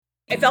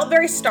It felt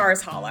very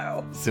Stars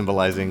Hollow.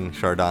 Symbolizing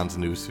Chardon's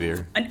new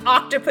sphere. An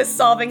octopus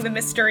solving the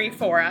mystery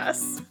for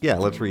us. Yeah,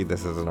 let's read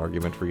this as an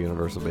argument for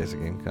universal basic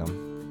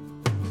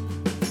income.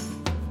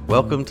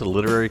 Welcome to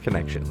Literary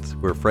Connections.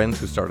 We're friends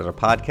who started a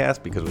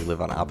podcast because we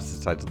live on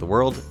opposite sides of the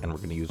world, and we're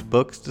going to use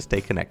books to stay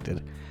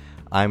connected.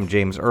 I'm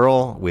James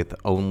Earl with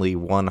only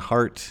one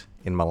heart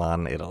in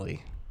Milan,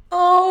 Italy.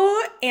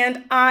 Oh,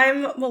 and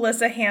I'm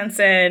Melissa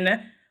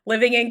Hansen,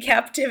 living in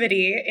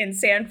captivity in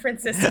San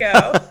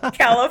Francisco,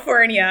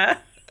 California,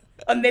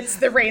 amidst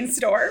the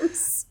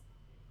rainstorms.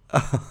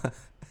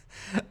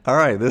 All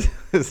right, this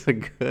is a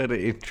good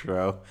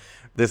intro.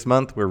 This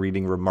month, we're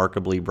reading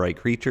Remarkably Bright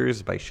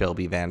Creatures by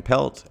Shelby Van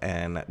Pelt,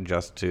 and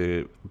just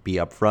to be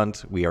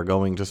upfront, we are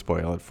going to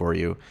spoil it for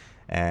you.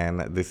 And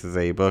this is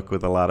a book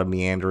with a lot of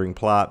meandering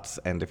plots,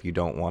 and if you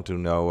don't want to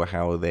know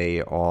how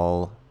they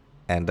all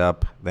end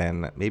up,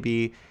 then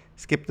maybe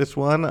skip this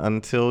one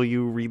until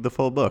you read the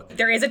full book.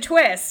 There is a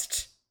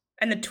twist,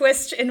 and the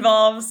twist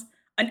involves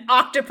an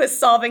octopus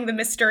solving the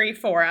mystery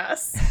for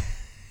us.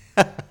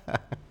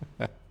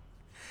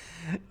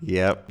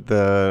 Yep,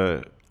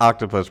 the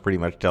octopus pretty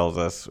much tells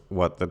us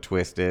what the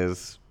twist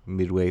is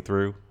midway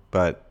through,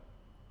 but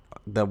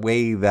the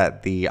way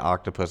that the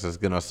octopus is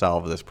going to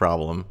solve this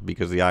problem,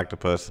 because the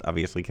octopus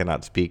obviously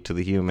cannot speak to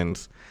the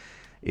humans,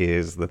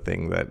 is the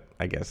thing that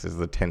I guess is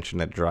the tension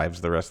that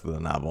drives the rest of the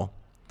novel.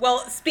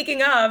 Well,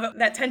 speaking of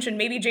that tension,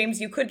 maybe, James,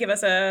 you could give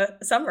us a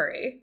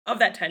summary of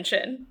that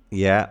tension.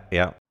 Yeah.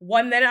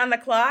 1 minute on the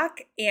clock,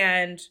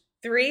 and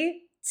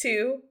 3,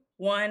 2,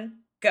 1,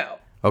 go.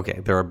 Okay,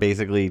 there are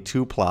basically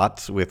two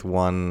plots with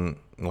one,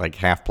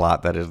 half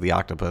plot that is the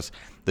octopus.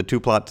 The two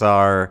plots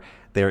are,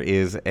 there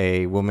is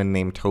a woman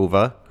named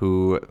Tova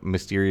who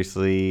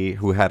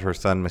had her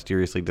son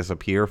mysteriously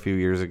disappear a few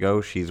years ago.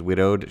 She's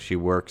widowed. She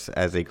works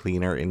as a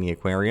cleaner in the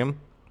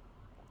aquarium.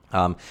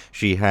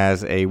 She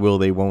has a will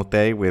they won't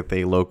they with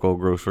a local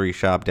grocery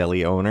shop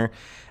deli owner,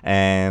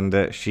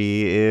 and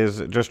she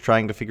is just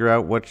trying to figure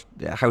out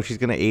how she's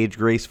going to age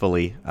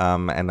gracefully,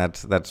 and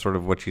that's sort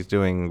of what she's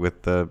doing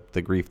with the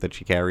grief that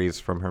she carries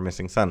from her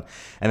missing son.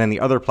 And then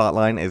the other plot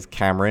line is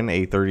Cameron,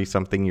 a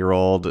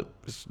 30-something-year-old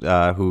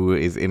who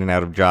is in and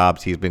out of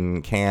jobs. He's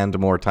been canned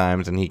more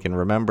times than he can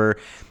remember,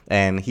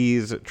 and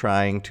he's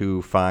trying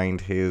to find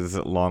his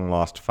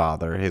long-lost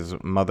father. His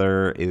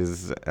mother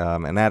is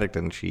an addict,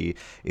 and she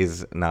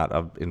is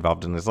not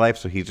involved in his life,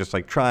 so he's just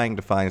trying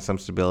to find some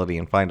stability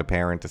and find a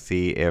parent to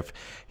see if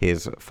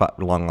his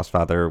long-lost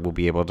father will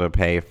be able to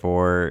pay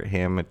for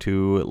him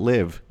to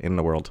live in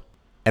the world.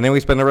 And then we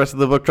spend the rest of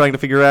the book trying to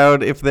figure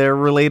out if they're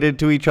related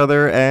to each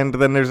other, and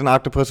then there's an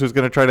octopus who's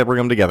going to try to bring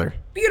them together.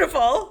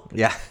 Beautiful.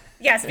 Yeah.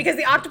 Yes, because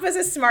the octopus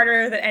is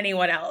smarter than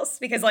anyone else.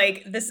 Because,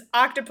 this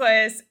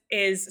octopus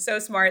is so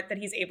smart that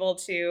he's able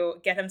to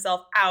get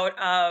himself out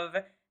of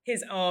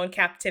his own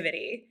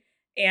captivity.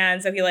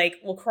 And so he,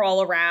 will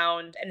crawl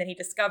around, and then he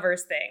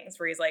discovers things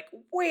where he's like,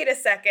 wait a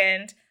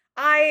second,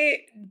 I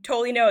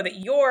totally know that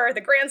you're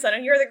the grandson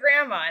and you're the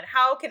grandma. And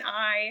how can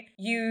I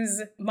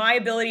use my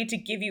ability to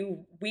give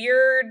you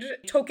weird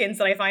tokens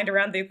that I find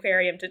around the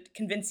aquarium to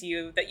convince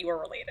you that you are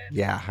related?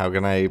 Yeah, how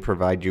can I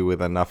provide you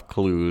with enough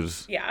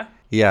clues? Yeah.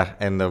 Yeah,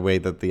 and the way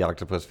that the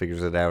octopus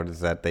figures it out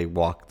is that they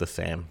walk the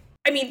same.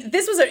 I mean,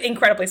 this was an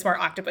incredibly smart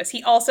octopus.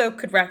 He also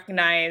could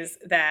recognize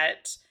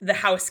that the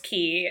house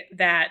key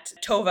that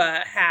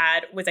Tova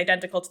had was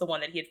identical to the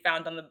one that he had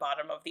found on the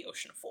bottom of the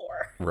ocean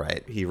floor.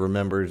 Right. He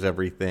remembers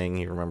everything.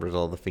 He remembers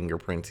all the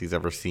fingerprints he's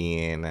ever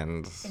seen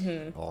and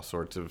all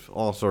sorts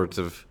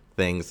of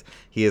things.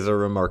 He is a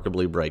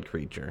remarkably bright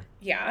creature.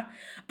 Yeah.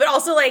 But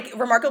also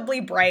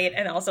remarkably bright,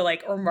 and also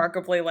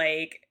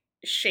remarkably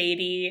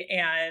shady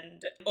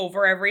and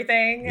over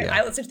everything. Yeah.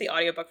 I listened to the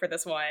audiobook for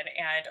this one,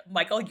 and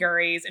Michael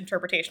Urie's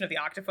interpretation of the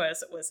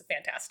octopus was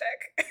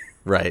fantastic.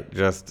 Right,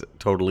 just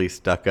totally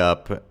stuck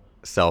up,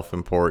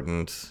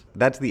 self-important.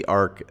 That's the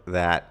arc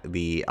that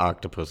the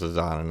octopus is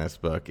on in this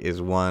book,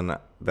 is one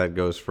that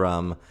goes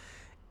from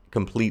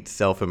complete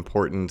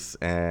self-importance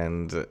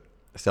and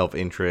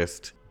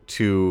self-interest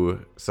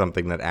to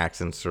something that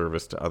acts in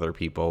service to other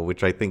people,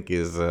 which I think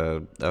is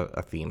a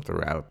theme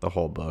throughout the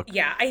whole book.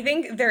 Yeah, I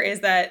think there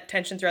is that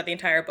tension throughout the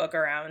entire book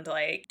around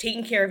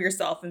taking care of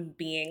yourself and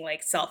being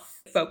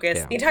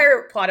self-focused. Yeah. The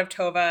entire plot of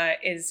Tova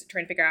is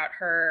trying to figure out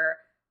her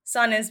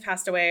son has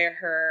passed away,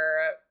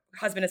 her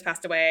husband has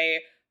passed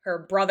away, her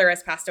brother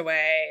has passed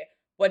away.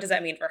 What does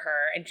that mean for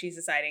her? And she's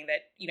deciding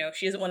that,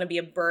 she doesn't want to be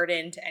a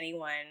burden to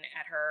anyone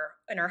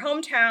in her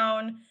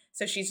hometown.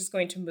 So she's just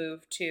going to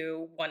move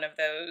to one of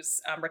those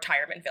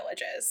retirement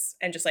villages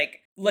and just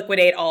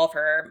liquidate all of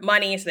her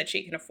money so that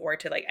she can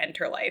afford to end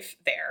her life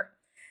there.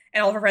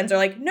 And all of her friends are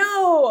like,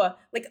 no,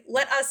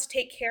 let us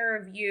take care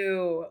of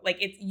you.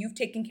 You've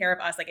taken care of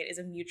us. It is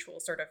a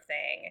mutual sort of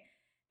thing.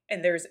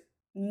 And there's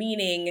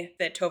meaning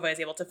that Tova is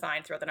able to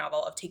find throughout the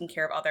novel of taking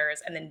care of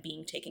others and then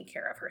being taken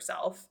care of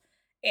herself.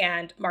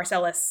 And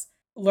Marcellus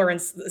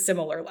learns a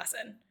similar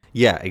lesson.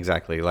 Yeah,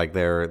 exactly. Like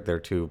their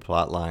two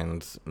plot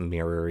lines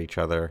mirror each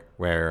other,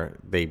 where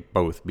they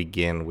both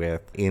begin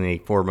with in a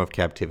form of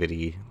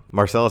captivity.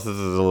 Marcellus is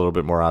a little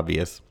bit more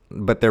obvious,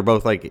 but they're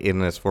both like in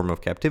this form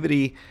of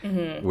captivity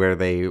where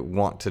they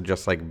want to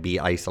just like be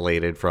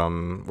isolated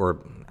from, or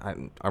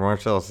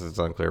Marcellus is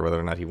unclear whether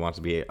or not he wants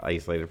to be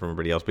isolated from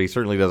everybody else, but he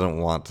certainly doesn't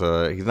want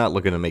to. He's not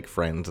looking to make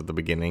friends at the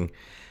beginning.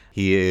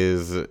 He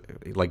is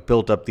like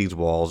built up these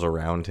walls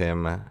around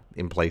him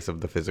in place of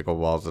the physical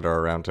walls that are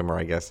around him, or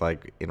I guess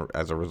like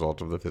as a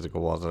result of the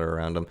physical walls that are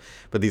around him.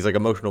 But these like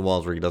emotional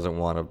walls where he doesn't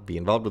want to be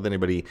involved with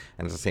anybody.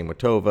 And it's the same with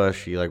Tova.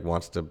 She like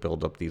wants to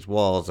build up these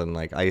walls and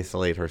like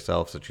isolate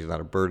herself so she's not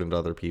a burden to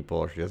other people,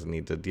 or she doesn't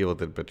need to deal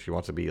with it, but she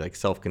wants to be like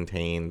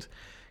self-contained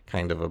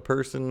kind of a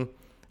person.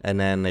 And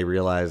then they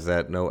realize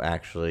that no,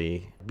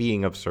 actually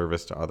being of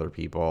service to other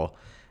people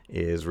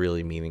is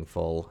really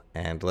meaningful,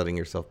 and letting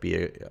yourself be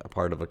a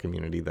part of a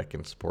community that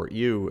can support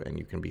you and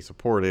you can be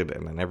supported,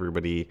 and then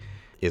everybody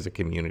is a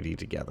community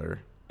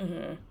together.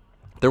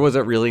 There was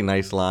a really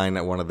nice line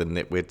that one of the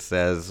nitwits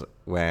says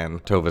when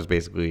Tova's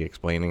basically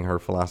explaining her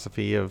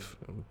philosophy of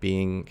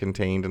being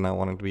contained and not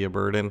wanting to be a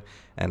burden,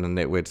 and the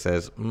nitwit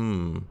says,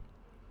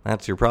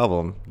 that's your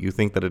problem. You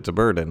think that it's a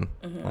burden.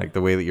 Like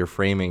the way that you're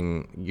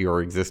framing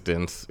your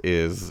existence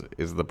is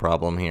the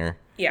problem here.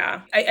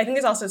 Yeah. I think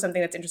there's also something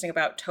that's interesting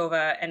about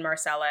Tova and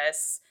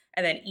Marcellus,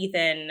 and then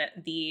Ethan,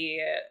 the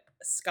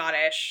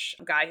Scottish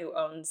guy who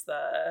owns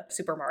the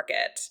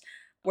supermarket,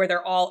 where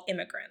they're all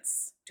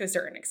immigrants to a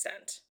certain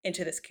extent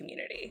into this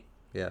community.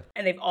 Yeah.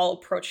 And they've all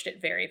approached it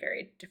very,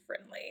 very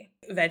differently.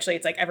 Eventually,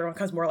 it's like everyone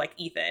becomes more like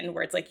Ethan,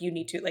 where it's like you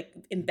need to like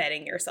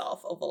embedding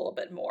yourself a little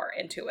bit more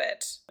into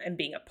it and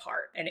being a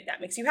part. And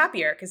that makes you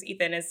happier because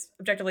Ethan is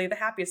objectively the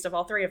happiest of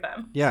all three of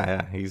them.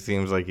 Yeah. He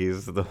seems like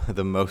he's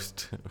the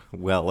most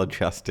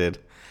well-adjusted,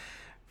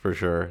 for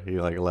sure. He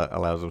like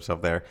allows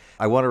himself there.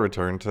 I want to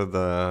return to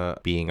the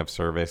being of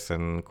service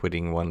and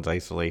quitting one's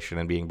isolation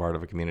and being part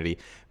of a community.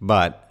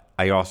 But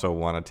I also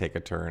want to take a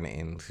turn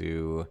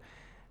into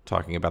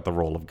talking about the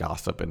role of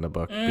gossip in the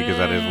book, because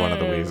that is one of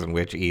the ways in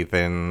which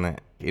Ethan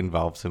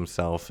involves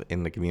himself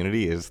in the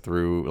community, is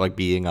through like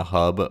being a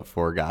hub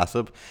for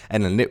gossip.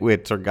 And the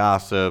nitwits are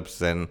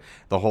gossips, and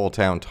the whole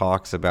town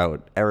talks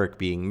about Eric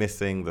being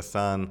missing, the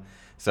son.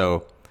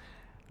 So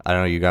I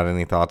don't know, you got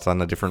any thoughts on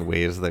the different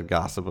ways that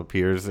gossip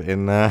appears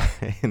in the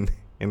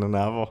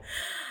novel?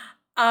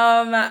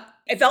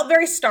 It felt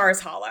very Stars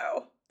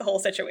Hollow, the whole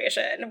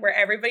situation, where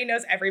everybody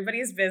knows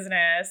everybody's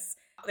business.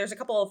 There's a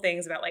couple of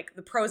things about like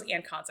the pros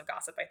and cons of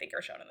gossip I think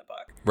are shown in the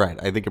book. Right.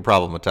 I think it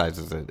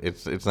problematizes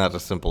it. It's not a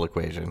simple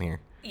equation here.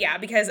 Yeah,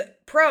 because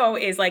pro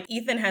is like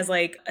Ethan has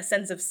like a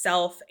sense of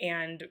self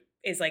and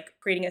is like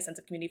creating a sense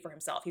of community for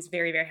himself. He's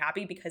very, very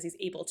happy because he's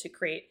able to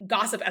create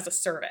gossip as a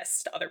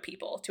service to other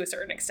people to a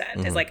certain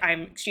extent. It's like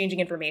I'm exchanging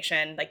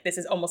information. Like this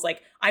is almost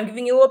like I'm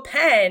giving you a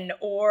pen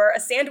or a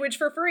sandwich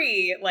for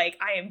free. Like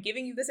I am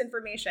giving you this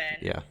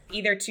information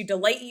either to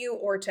delight you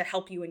or to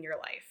help you in your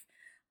life.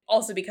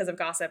 Also, because of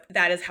gossip,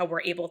 that is how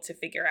we're able to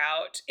figure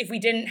out if we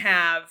didn't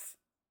have,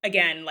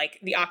 again, like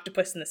the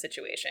octopus in the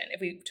situation. If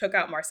we took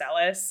out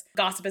Marcellus,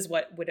 gossip is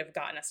what would have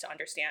gotten us to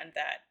understand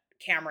that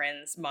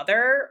Cameron's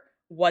mother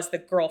was the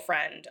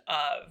girlfriend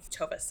of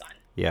Tova's son.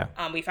 Yeah.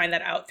 We find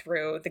that out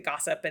through the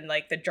gossip and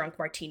like the drunk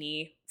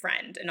martini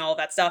friend and all of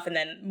that stuff. And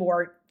then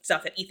more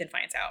stuff that Ethan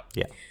finds out.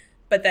 Yeah.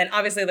 But then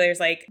obviously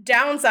there's like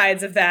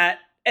downsides of that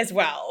as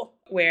well,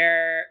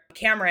 where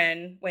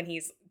Cameron, when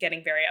he's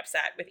getting very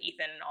upset with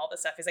Ethan and all this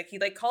stuff, is like, he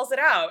like calls it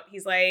out.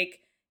 He's like,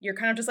 you're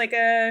kind of just like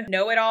a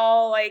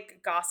know-it-all like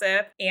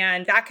gossip.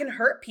 And that can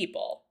hurt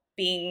people,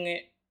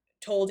 being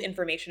told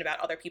information about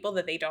other people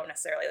that they don't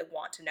necessarily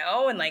want to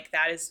know. And like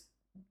that is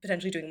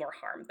potentially doing more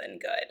harm than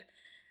good.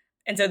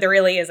 And so there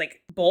really is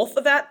like both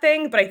of that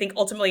thing, but I think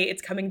ultimately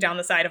it's coming down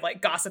the side of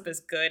like gossip is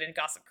good and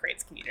gossip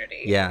creates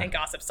community. Yeah. And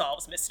gossip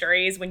solves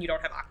mysteries when you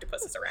don't have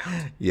octopuses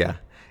around. Yeah.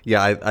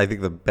 Yeah, I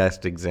think the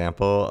best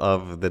example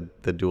of the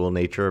dual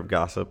nature of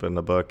gossip in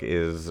the book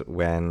is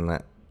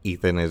when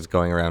Ethan is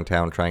going around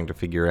town trying to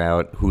figure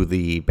out who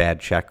the bad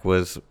check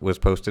was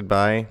posted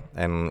by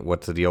and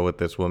what's the deal with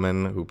this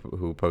woman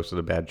who posted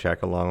a bad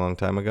check a long, long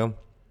time ago.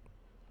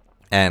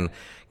 And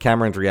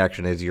Cameron's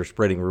reaction is, you're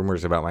spreading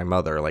rumors about my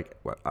mother. Like,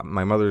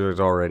 my mother is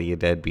already a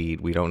deadbeat.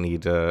 We don't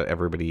need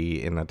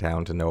everybody in the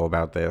town to know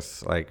about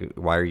this. Like,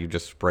 why are you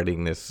just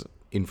spreading this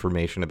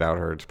information about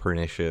her? It's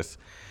pernicious.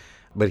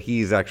 But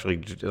he's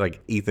actually,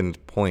 like, Ethan's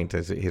point,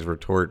 as his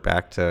retort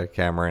back to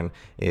Cameron,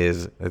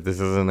 is that this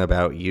isn't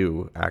about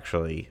you,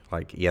 actually.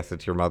 Like, yes,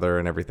 it's your mother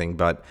and everything,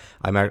 but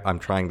I'm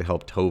trying to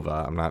help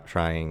Tova. I'm not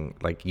trying,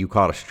 like, you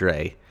caught a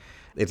stray.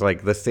 It's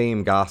like the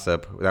same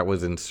gossip that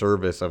was in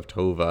service of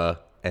Tova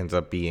ends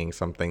up being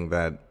something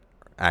that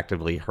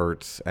actively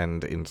hurts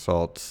and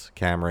insults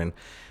Cameron.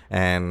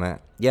 And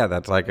yeah,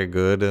 that's like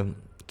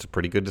it's a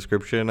pretty good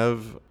description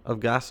of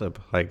gossip.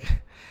 Like,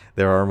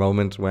 there are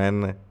moments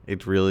when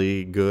it's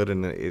really good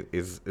and it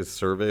is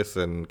service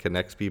and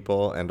connects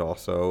people, and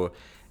also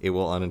it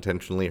will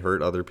unintentionally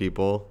hurt other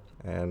people,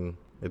 and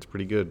it's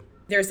pretty good.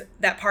 There's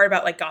that part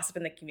about like gossip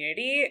in the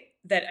community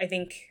that I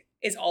think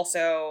is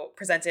also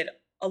presented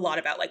a lot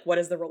about like what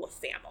is the role of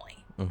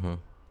family. Mm-hmm.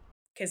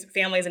 Because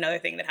family is another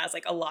thing that has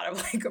like a lot of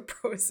like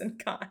pros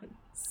and cons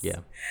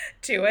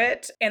to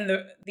it, and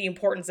the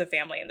importance of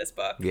family in this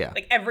book. Yeah.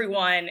 Like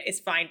everyone is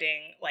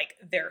finding like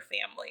their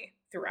family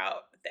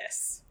throughout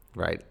this.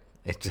 Right.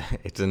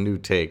 It's a new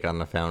take on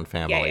the found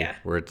family,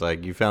 where it's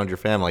like you found your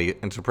family,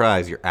 and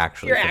surprise, you're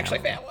actually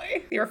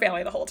family. You were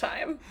family the whole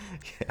time.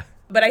 Yeah.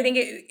 But I think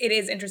it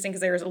is interesting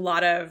because there's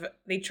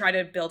they try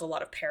to build a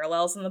lot of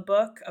parallels in the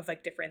book of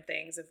like different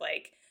things of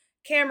like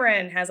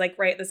Cameron has like,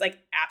 this like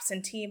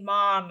absentee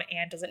mom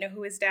and doesn't know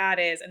who his dad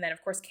is. And then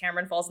of course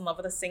Cameron falls in love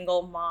with a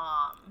single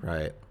mom.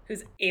 Right.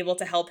 Who's able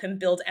to help him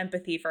build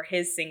empathy for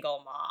his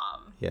single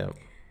mom. Yeah.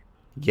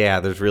 Yeah,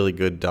 there's really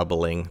good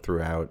doubling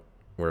throughout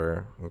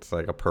where it's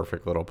like a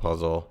perfect little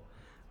puzzle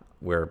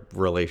where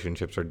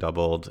relationships are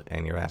doubled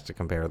and you're asked to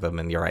compare them.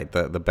 And you're right,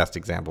 the best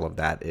example of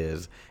that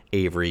is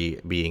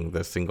Avery being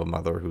the single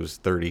mother who's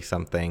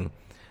 30-something,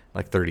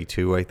 like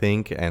 32, I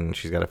think, and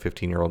she's got a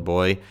 15-year-old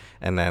boy.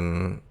 And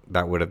then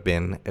that would have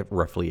been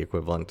roughly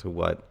equivalent to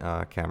what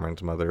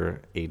Cameron's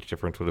mother age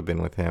difference would have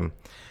been with him.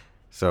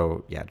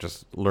 So, yeah,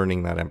 just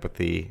learning that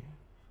empathy.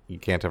 You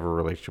can't have a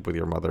relationship with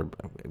your mother,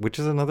 which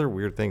is another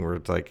weird thing where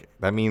it's like,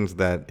 that means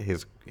that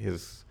his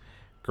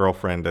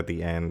girlfriend at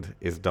the end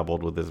is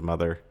doubled with his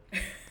mother.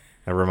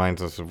 That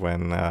reminds us of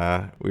when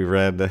we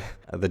read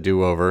The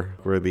Do-Over,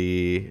 where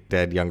the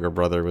dead younger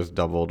brother was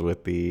doubled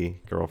with the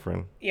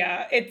girlfriend.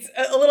 Yeah, it's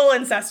a little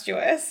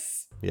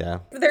incestuous. Yeah.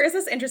 But there is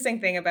this interesting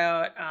thing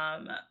about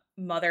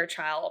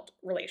mother-child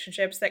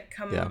relationships that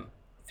come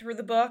through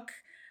the book,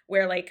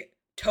 where like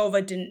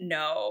Tova didn't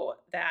know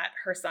that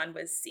her son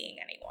was seeing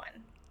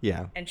anyone.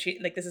 Yeah. And she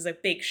like this is a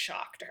big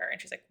shock to her, and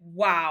she's like,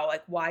 wow,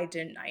 like why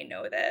didn't I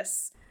know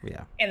this?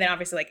 Yeah. And then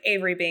obviously like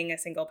Avery being a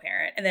single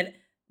parent, and then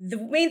the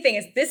main thing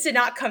is this did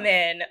not come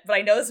in, but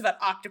I know this about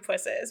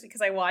octopuses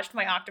because I watched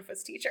My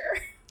Octopus Teacher.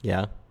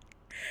 Yeah.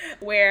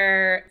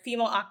 Where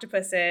female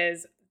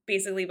octopuses,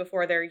 basically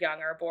before they're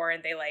young or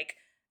born, they like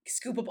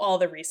scoop up all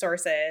the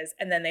resources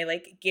and then they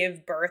like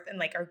give birth and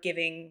like are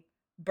giving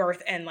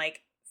birth and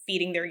like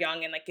feeding their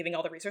young and like giving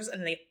all the resources,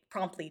 and then they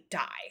promptly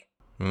die.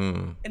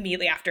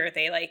 Immediately after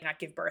they like not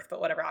give birth,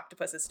 but whatever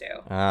octopuses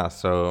do.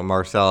 So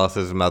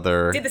Marcellus's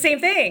mother did the same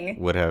thing.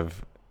 Would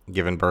have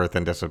given birth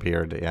and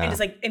disappeared. Yeah. And just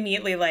like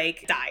immediately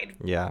like died.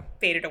 Yeah.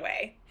 Faded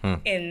away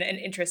in an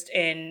interest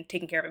in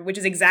taking care of it, which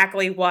is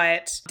exactly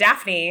what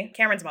Daphne,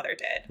 Cameron's mother,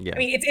 did. Yeah. I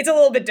mean, it's a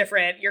little bit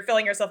different. You're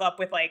filling yourself up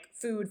with like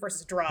food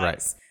versus drugs.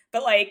 Right.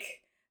 But like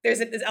there's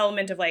this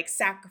element of like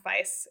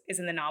sacrifice is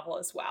in the novel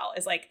as well,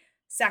 is like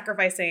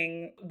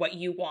sacrificing what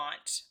you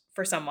want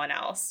for someone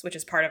else, which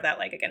is part of that,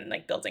 like, again,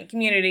 like building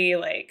community,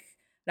 like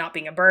not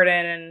being a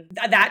burden.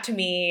 And that to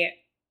me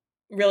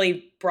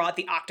really brought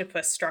the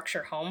octopus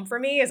structure home for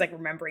me, is like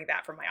remembering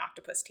that from My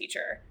Octopus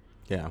Teacher.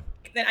 Yeah.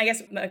 Then I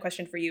guess my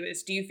question for you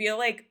is, do you feel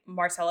like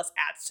Marcellus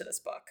adds to this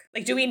book?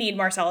 Like, do we need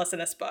Marcellus in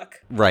this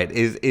book? Right.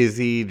 Is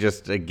he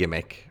just a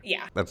gimmick?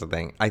 Yeah. That's the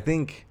thing. I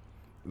think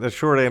the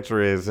short answer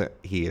is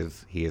he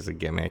is a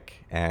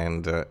gimmick,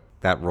 and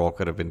that role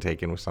could have been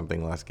taken with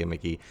something less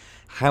gimmicky.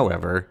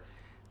 However,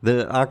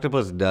 the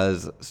octopus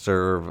does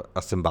serve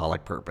a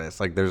symbolic purpose.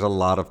 Like, there's a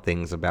lot of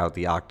things about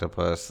the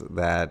octopus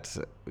that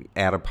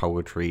add a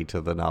poetry to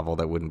the novel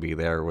that wouldn't be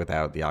there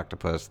without the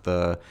octopus.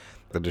 The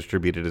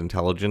distributed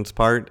intelligence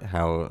part,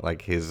 how,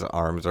 like, his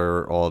arms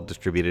are all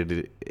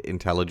distributed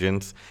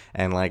intelligence,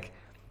 and, like,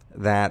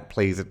 that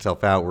plays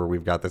itself out where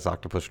we've got this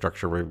octopus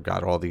structure where we've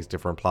got all these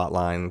different plot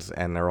lines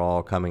and they're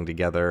all coming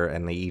together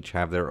and they each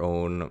have their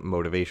own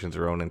motivations,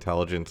 their own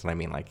intelligence. And I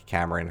mean, like,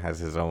 Cameron has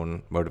his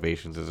own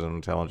motivations, his own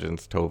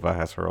intelligence. Tova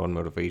has her own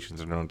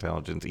motivations and her own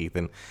intelligence.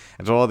 Ethan.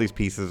 And so all these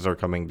pieces are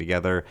coming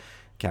together.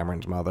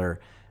 Cameron's mother,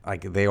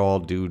 like, they all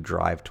do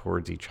drive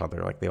towards each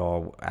other. Like, they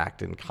all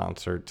act in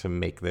concert to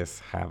make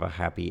this have a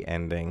happy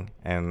ending.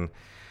 And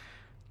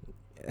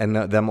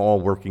them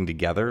all working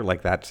together,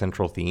 like that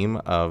central theme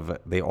of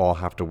they all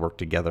have to work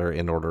together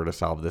in order to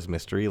solve this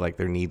mystery. Like,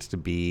 there needs to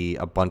be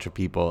a bunch of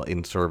people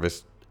in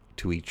service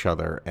to each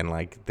other, and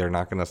like they're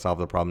not going to solve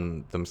the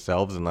problem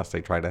themselves unless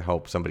they try to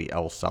help somebody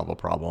else solve a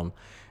problem.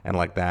 And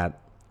like that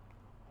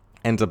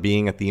ends up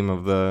being a theme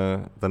of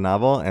the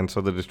novel, and so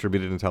the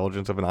distributed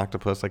intelligence of an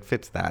octopus like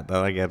fits that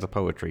like adds a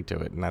poetry to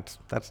it, and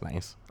that's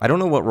nice. I don't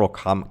know what role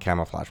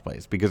camouflage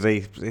plays, because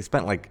they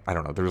spent like, I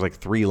don't know, there's like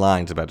 3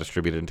 lines about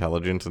distributed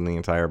intelligence in the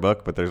entire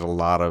book, but there's a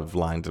lot of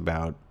lines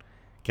about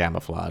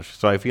camouflage,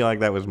 so I feel like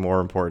that was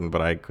more important,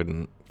 but I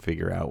couldn't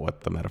figure out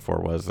what the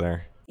metaphor was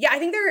there. Yeah, I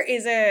think there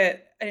is an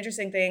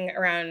interesting thing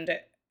around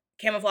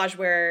camouflage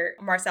where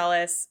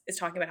Marcellus is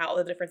talking about how all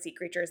the different sea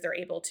creatures, they're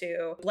able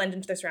to blend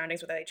into their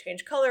surroundings, whether they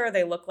change color or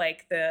they look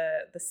like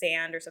the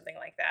sand or something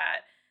like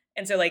that.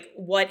 And so like,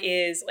 what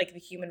is like the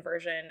human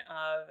version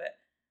of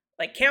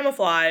like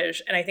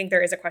camouflage? And I think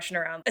there is a question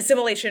around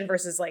assimilation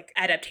versus like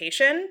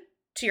adaptation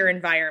to your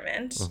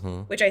environment,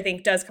 which I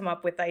think does come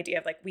up with the idea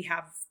of like, we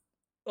have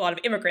a lot of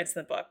immigrants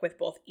in the book with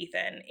both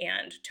Ethan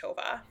and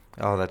Tova.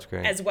 Oh, that's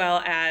great. As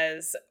well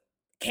as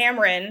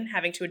Cameron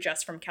having to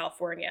adjust from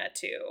California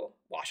to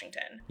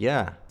Washington.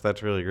 Yeah,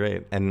 that's really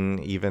great. And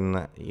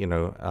even,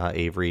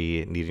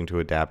 Avery needing to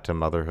adapt to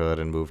motherhood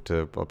and move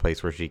to a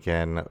place where she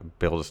can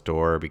build a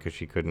store because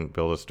she couldn't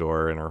build a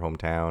store in her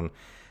hometown.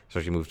 So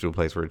she moves to a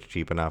place where it's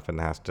cheap enough and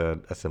has to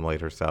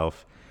assimilate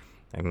herself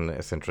and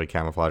essentially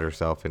camouflage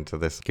herself into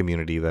this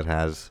community that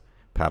has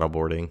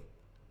paddleboarding.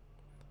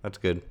 That's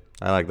good.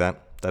 I like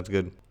that. That's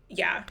good.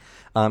 Yeah.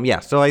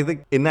 So I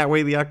think in that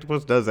way, the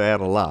octopus does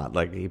add a lot.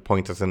 Like, he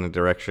points us in the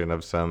direction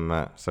of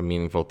some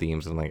meaningful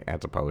themes and like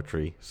adds a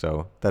poetry.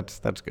 So that's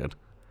good.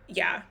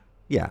 Yeah.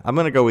 Yeah, I'm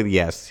gonna go with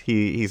yes.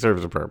 He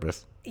serves a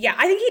purpose. Yeah,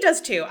 I think he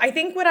does too. I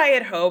think what I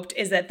had hoped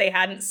is that they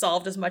hadn't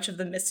solved as much of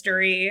the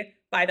mystery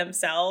by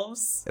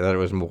themselves. That it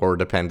was more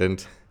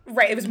dependent.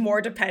 Right, it was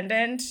more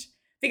dependent.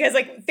 Because,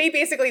 like, they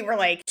basically were,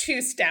 like,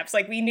 2 steps.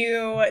 Like, we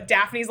knew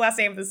Daphne's last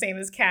name was the same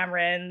as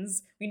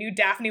Cameron's. We knew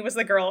Daphne was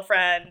the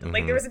girlfriend. Mm-hmm.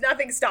 Like, there was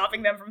nothing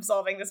stopping them from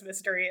solving this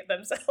mystery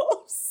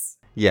themselves.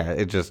 Yeah,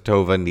 it just,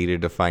 Tova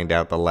needed to find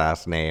out the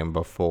last name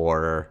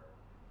before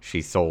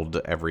she sold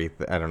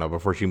everything. I don't know,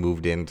 before she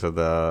moved into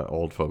the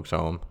old folks'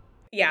 home.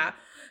 Yeah.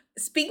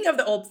 Speaking of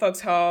the old folks'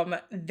 home,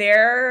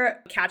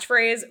 their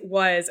catchphrase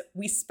was,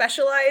 "We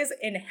specialize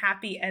in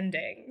happy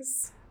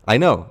endings." I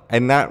know.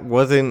 And that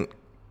wasn't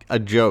a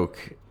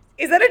joke.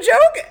 Is that a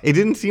joke? It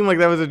didn't seem like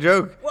that was a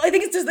joke. Well, I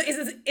think it's just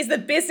is the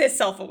business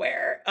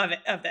self-aware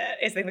of that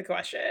is the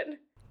question.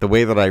 The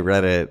way that I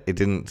read it, it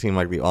didn't seem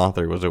like the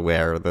author was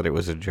aware that it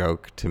was a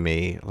joke to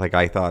me. Like,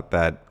 I thought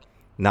that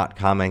not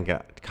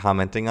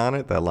commenting on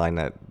it, that line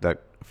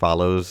that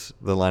follows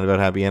the line about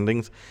happy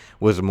endings,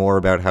 was more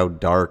about how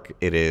dark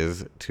it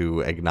is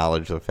to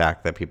acknowledge the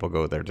fact that people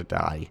go there to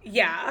die.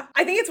 Yeah.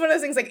 I think it's one of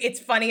those things, like, it's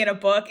funny in a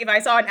book. If I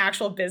saw an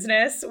actual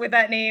business with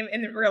that name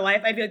in real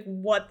life, I'd be like,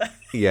 what the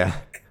Yeah.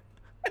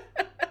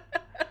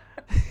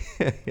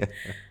 Yeah.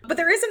 But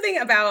there is something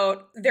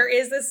about, there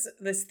is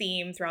this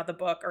theme throughout the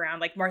book around,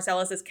 like,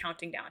 Marcellus is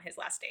counting down his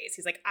last days.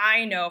 He's like,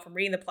 I know from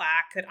reading the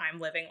plaque that I'm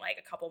living like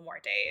a couple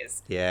more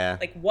days. Yeah.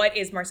 Like, what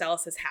is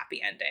Marcellus's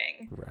happy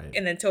ending? Right.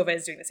 And then Tova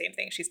is doing the same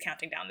thing. She's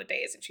counting down the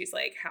days and she's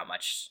like, how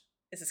much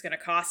is this going to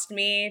cost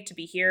me to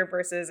be here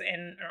versus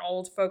in an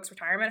old folks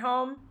retirement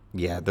home?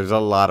 Yeah, there's a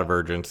lot of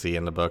urgency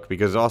in the book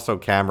because also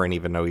Cameron,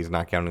 even though he's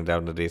not counting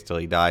down the days till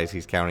he dies,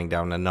 he's counting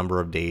down a number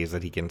of days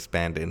that he can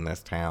spend in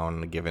this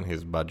town given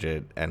his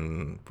budget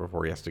and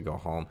before he has to go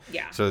home.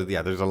 Yeah. So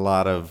yeah, there's a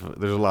lot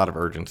of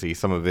urgency.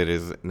 Some of it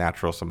is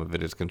natural, some of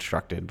it is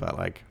constructed, but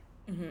like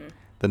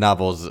the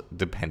novel's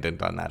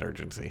dependent on that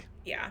urgency.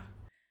 Yeah.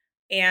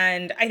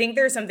 And I think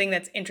there's something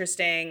that's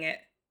interesting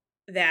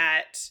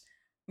that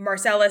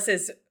Marcellus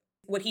is,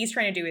 what he's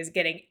trying to do is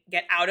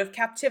get out of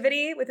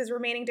captivity with his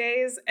remaining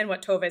days, and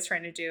what Tova is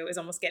trying to do is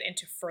almost get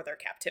into further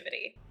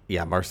captivity.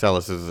 Yeah,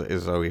 Marcellus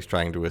is always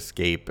trying to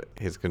escape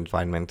his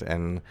confinement,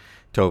 and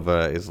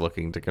Tova is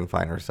looking to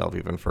confine herself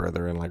even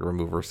further and like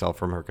remove herself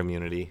from her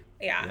community.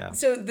 Yeah.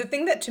 So the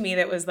thing that to me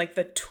that was like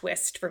the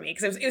twist for me,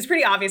 because it was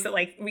pretty obvious that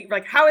like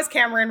how is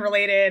Cameron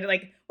related?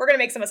 Like, we're gonna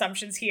make some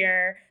assumptions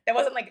here. That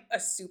wasn't like a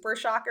super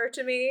shocker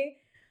to me.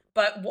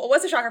 But what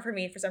was a shocker for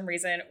me, for some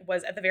reason,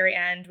 was at the very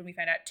end when we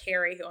found out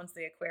Terry, who owns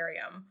the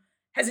aquarium,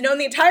 has known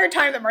the entire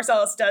time that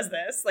Marcellus does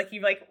this. Like, he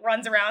like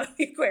runs around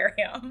the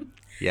aquarium.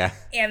 Yeah.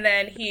 And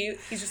then he's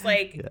just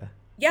like,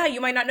 yeah, you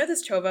might not know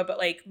this, Tova, but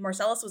like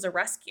Marcellus was a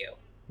rescue.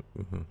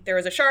 Mm-hmm. There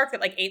was a shark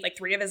that like ate like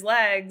 3 of his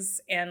legs,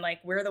 and like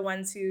we're the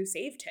ones who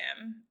saved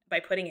him by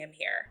putting him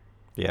here.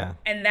 Yeah.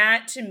 And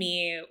that to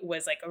me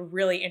was like a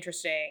really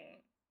interesting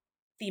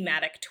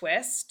thematic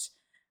twist,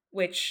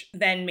 which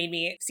then made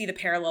me see the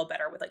parallel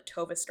better with like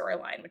Tova's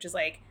storyline, which is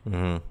like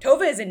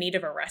Tova is in need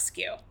of a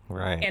rescue.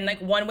 Right. And like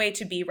one way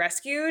to be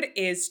rescued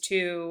is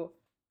to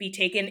be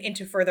taken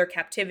into further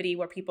captivity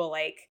where people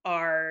like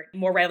are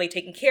more readily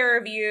taking care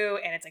of you,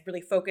 and it's like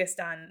really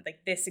focused on like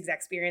this exact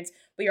experience,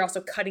 but you're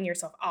also cutting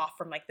yourself off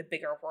from like the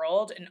bigger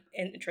world in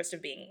interest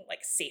of being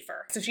like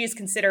safer. So she is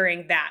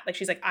considering that. Like,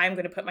 she's like, I'm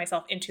going to put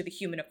myself into the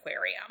human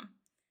aquarium.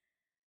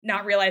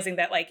 Not realizing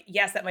that, like,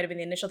 yes, that might have been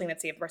the initial thing that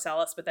saved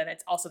Marcellus, but then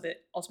it's also the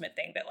ultimate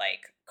thing that,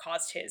 like,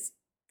 caused his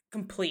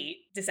complete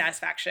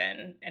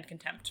dissatisfaction and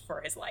contempt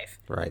for his life.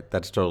 Right.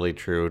 That's totally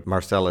true.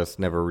 Marcellus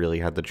never really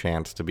had the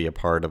chance to be a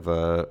part of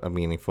a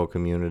meaningful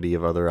community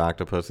of other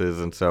octopuses,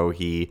 and so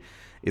he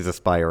is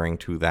aspiring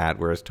to that,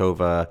 whereas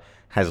Tova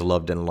has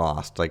loved and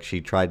lost. Like,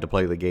 she tried to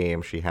play the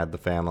game. She had the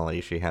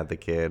family. She had the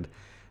kid.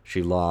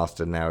 She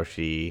lost, and now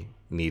she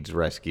needs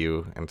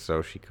rescue, and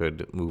so she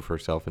could move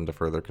herself into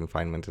further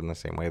confinement in the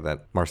same way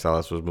that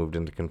Marcellus was moved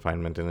into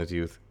confinement in his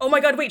youth. Oh my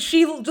god, wait,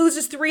 she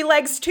loses 3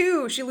 legs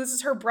too. She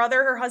loses her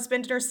brother, her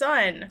husband, and her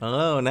son.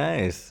 Oh,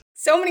 nice.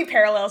 So many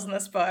parallels in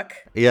this book.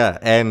 Yeah,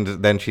 and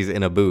then she's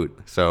in a boot,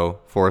 so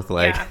 4th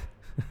leg.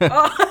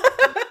 Yeah.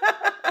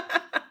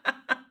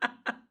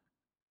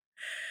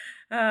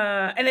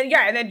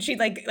 And then she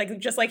like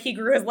just like he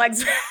grew his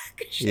legs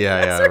back.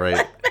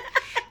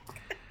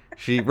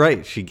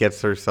 Right. She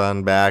gets her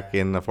son back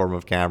in the form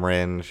of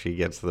Cameron. She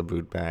gets the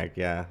boot back.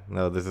 Yeah.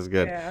 No, this is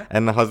good. Yeah.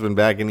 And the husband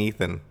back in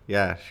Ethan.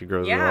 Yeah, she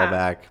grows it all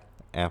back.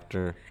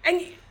 after.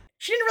 And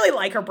she didn't really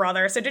like her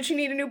brother, so did she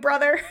need a new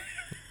brother?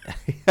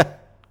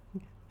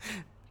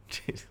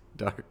 Jeez,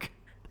 dark.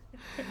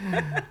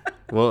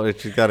 Well,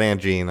 she's got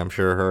Aunt Jean. I'm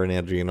sure her and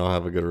Aunt Jean will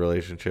have a good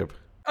relationship.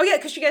 Oh yeah,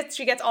 because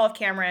she gets all of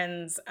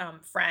Cameron's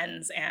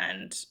friends,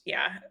 and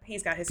yeah,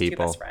 he's got his two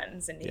best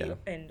friends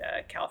in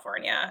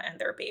California and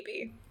their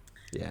baby.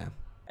 Yeah.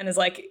 And is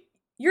like,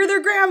 "You're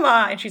their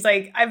grandma," and she's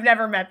like, "I've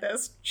never met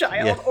this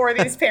child or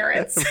these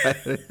parents."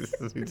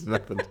 It's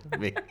nothing to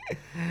me.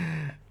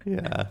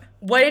 Yeah.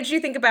 What did you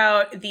think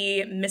about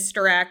the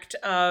misdirect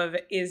of,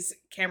 is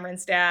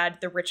Cameron's dad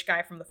the rich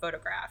guy from the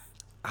photograph?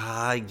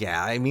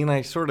 Yeah. I mean,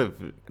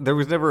 there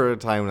was never a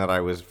time that I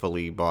was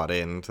fully bought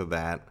into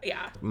that.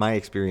 Yeah. My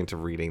experience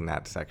of reading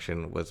that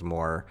section was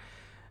more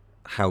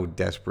how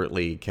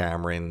desperately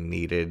Cameron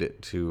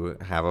needed to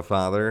have a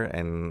father.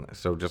 And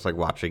so just like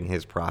watching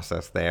his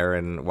process there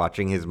and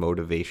watching his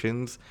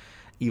motivations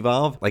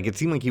evolve, like it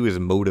seemed like he was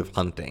motive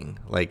hunting.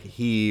 Like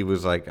he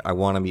was like, I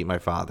want to meet my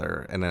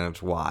father, and then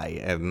it's why.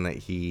 And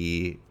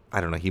he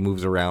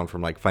moves around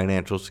from like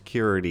financial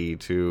security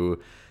to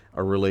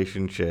a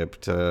relationship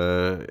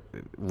to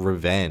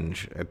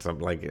revenge. It's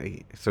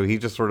like, so he's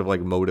just sort of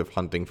like motive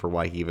hunting for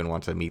why he even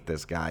wants to meet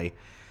this guy.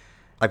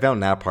 I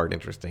found that part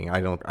interesting.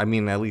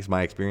 At least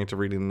my experience of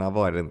reading the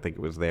novel, I didn't think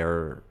it was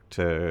there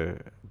to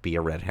be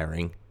a red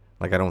herring.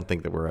 Like, I don't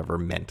think that we're ever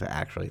meant to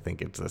actually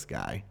think it's this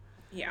guy.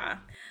 Yeah.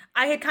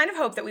 I had kind of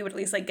hoped that we would at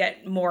least like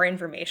get more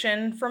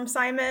information from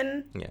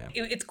Simon. Yeah.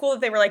 It's cool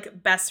that they were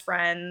like best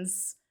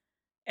friends,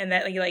 and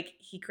that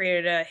he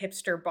created a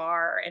hipster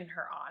bar in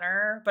her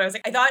honor. But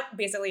I thought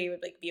basically it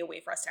would like be a way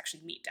for us to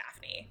actually meet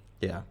Daphne.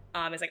 Yeah.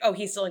 It's like, oh,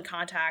 he's still in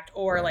contact,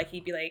 or like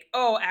he'd be like,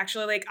 oh,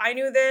 actually, like I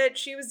knew that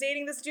she was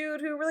dating this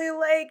dude who really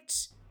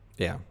liked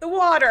the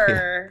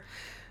water. Yeah.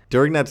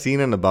 During that scene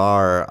in the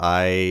bar,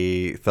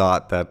 I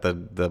thought that the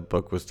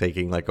book was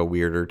taking like a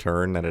weirder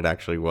turn than it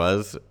actually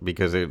was,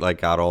 because it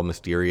like got all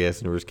mysterious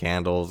and there was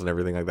candles and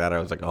everything like that. I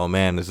was like, oh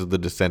man, this is the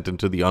descent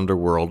into the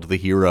underworld. The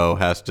hero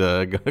has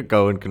to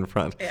go and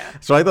confront. Yeah.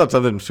 So I thought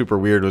something super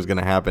weird was going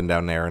to happen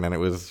down there, and then it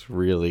was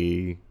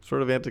really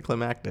sort of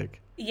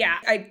anticlimactic. Yeah,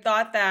 I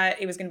thought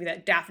that it was going to be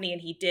that Daphne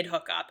and he did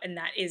hook up, and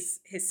that is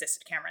his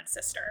sister, Cameron's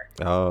sister.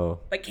 Oh.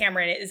 But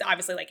Cameron is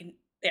obviously like,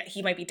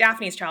 he might be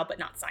Daphne's child, but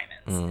not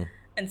Simon's.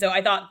 And so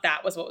I thought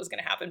that was what was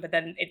going to happen, but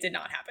then it did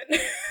not happen.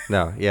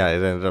 No, yeah,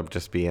 it ended up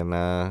just being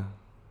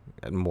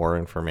more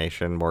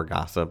information, more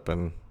gossip,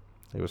 and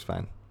it was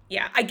fine.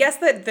 Yeah, I guess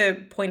that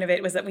the point of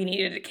it was that we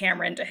needed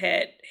Cameron to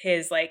hit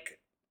his like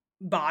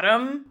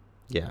bottom.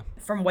 Yeah.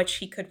 From which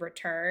he could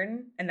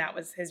return, and that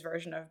was his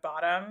version of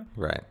bottom.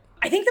 Right.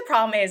 I think the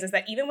problem is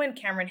that even when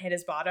Cameron hit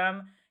his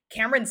bottom,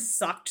 Cameron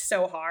sucked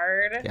so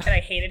hard, and I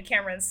hated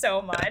Cameron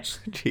so much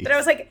that I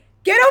was like,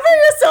 get over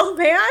yourself,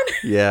 man.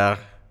 Yeah.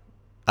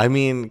 I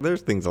mean,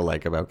 there's things I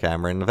like about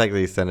Cameron. The fact that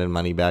he's sending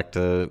money back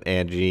to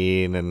Aunt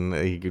Jean, and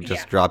he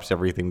just drops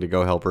everything to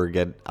go help her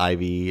get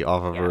Ivy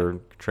off of her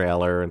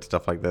trailer and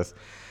stuff like this.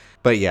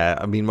 But yeah,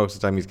 I mean, most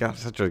of the time he's got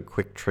such a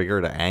quick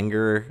trigger to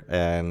anger,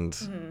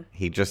 and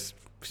he just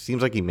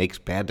seems like he makes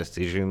bad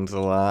decisions a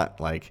lot.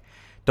 Like,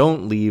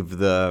 don't leave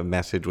the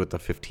message with the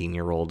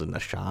 15-year-old in the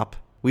shop.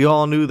 We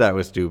all knew that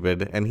was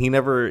stupid, and he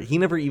never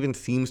even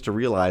seems to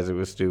realize it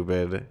was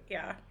stupid.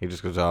 Yeah. He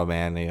just goes, oh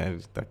man,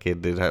 that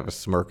kid did have a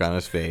smirk on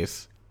his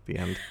face at the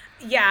end.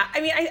 Yeah, I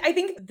mean, I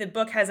think the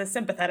book has a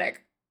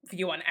sympathetic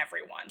view on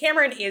everyone.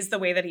 Cameron is the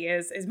way that he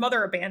is. His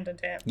mother abandoned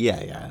him.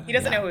 Yeah. He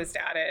doesn't know who his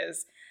dad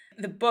is.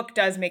 The book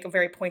does make a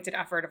very pointed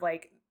effort of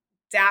like,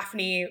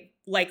 Daphne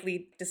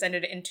likely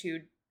descended into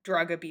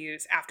drug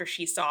abuse after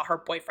she saw her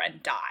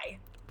boyfriend die.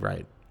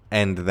 Right.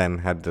 And then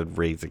had to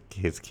raise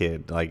his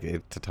kid. Like,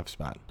 it's a tough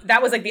spot.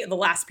 That was like the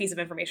last piece of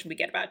information we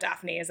get about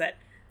Daphne, is that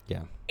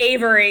Yeah.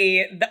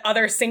 Avery, the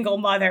other single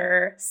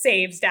mother,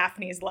 saves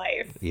Daphne's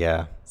life.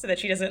 Yeah. So that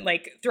she doesn't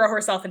like throw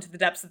herself into the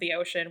depths of the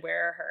ocean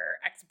where her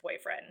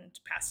ex-boyfriend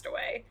passed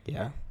away.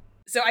 Yeah.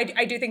 So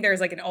I do think there's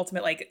like an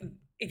ultimate, like,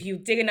 if you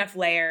dig enough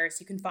layers,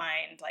 you can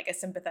find like a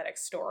sympathetic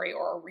story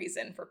or a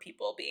reason for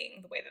people being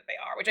the way that they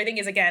are, which I think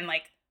is, again,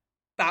 like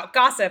about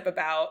gossip,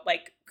 about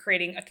like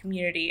creating a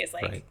community, is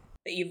like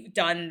that you've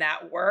done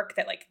that work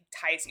that like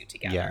ties you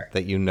together. Yeah,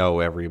 that you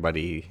know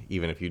everybody,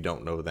 even if you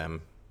don't know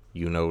them,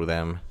 you know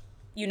them.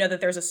 You know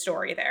that there's a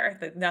story there,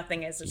 that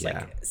nothing is just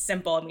like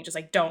simple and we just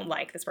like don't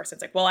like this person.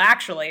 It's like, well,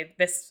 actually,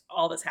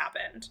 all this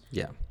happened.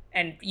 Yeah.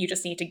 And you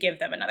just need to give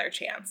them another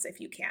chance if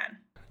you can.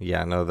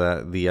 Yeah, no,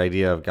 the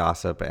idea of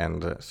gossip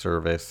and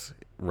service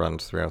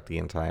runs throughout the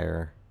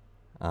entire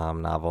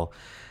novel.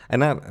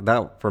 And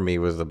that for me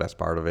was the best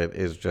part of it,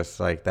 is just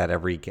like that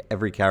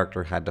every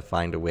character had to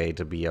find a way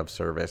to be of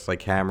service. Like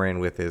Cameron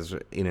with his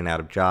in and out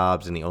of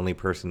jobs, and the only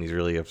person he's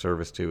really of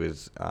service to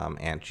is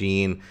Aunt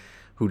Jean,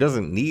 who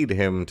doesn't need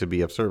him to be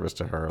of service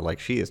to her.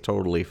 Like, she is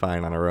totally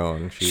fine on her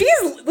own. She's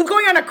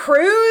going on a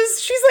cruise.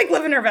 She's like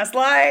living her best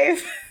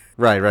life.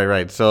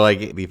 Right. So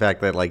like the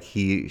fact that like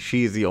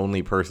she's the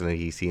only person that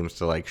he seems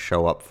to like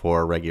show up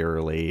for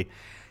regularly.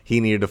 He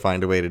needed to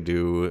find a way to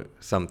do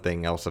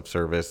something else of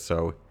service,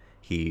 so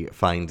he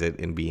finds it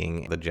in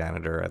being the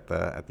janitor at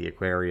the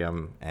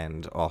aquarium,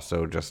 and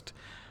also just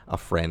a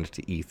friend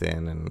to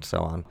Ethan and so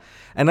on.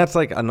 And that's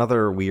like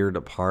another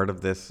weird part of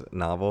this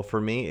novel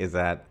for me, is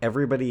that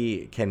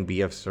everybody can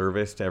be of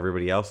service to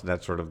everybody else. And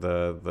that's sort of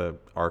the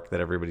arc that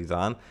everybody's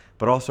on.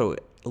 But also,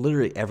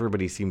 literally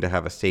everybody seemed to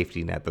have a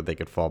safety net that they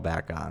could fall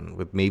back on,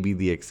 with maybe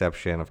the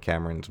exception of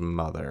Cameron's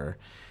mother.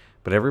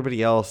 But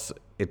everybody else,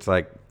 it's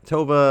like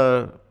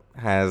Tova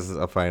has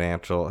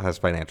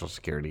financial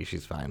security.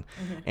 She's fine.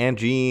 Mm-hmm. Aunt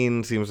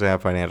Jean seems to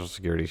have financial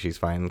security. She's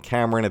fine.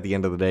 Cameron, at the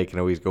end of the day, can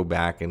always go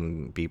back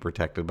and be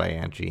protected by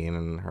Aunt Jean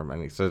and her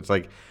money. So it's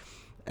like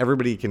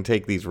everybody can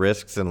take these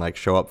risks and like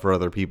show up for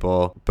other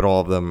people, but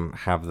all of them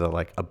have the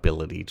like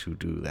ability to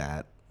do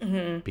that.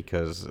 Mm-hmm.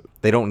 Because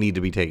they don't need to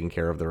be taking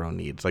care of their own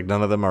needs. Like,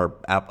 none of them are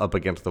up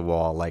against the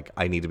wall. Like,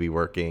 I need to be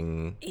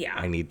working. Yeah.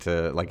 I need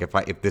to, like,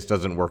 if this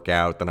doesn't work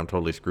out, then I'm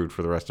totally screwed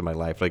for the rest of my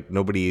life. Like,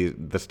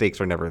 the stakes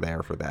are never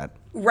there for that.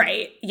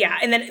 Right. Yeah.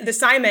 And then the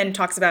Simon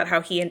talks about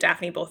how he and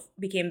Daphne both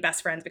became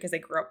best friends because they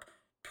grew up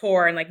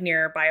poor and like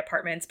nearby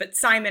apartments. But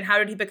Simon, how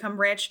did he become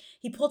rich?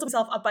 He pulled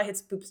himself up by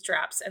his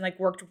bootstraps and like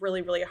worked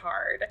really, really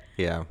hard.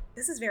 Yeah.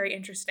 This is very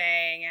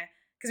interesting.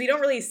 Because we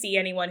don't really see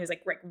anyone who's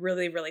like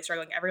really, really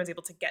struggling. Everyone's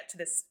able to get to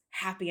this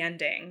happy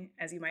ending,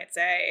 as you might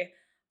say,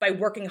 by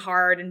working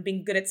hard and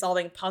being good at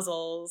solving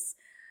puzzles.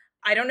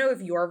 I don't know if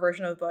your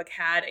version of the book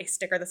had a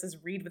sticker that says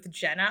 "Read with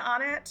Jenna"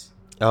 on it.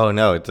 Oh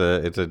no, it's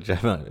a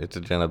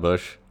Jenna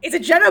Bush. It's a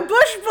Jenna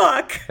Bush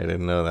book. I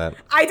didn't know that.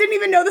 I didn't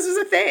even know this was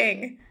a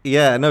thing.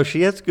 Yeah, no,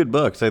 she has good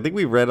books. I think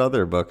we read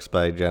other books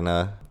by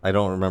Jenna. I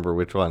don't remember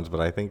which ones, but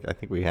I think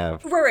we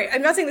have. Right.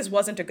 I'm not saying this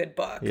wasn't a good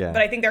book, but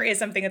I think there is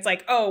something that's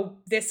like, oh,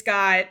 this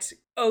got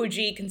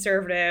OG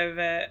conservative,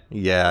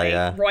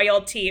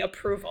 royalty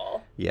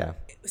approval. Yeah.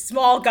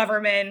 Small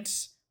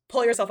government.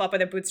 Pull yourself up by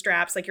the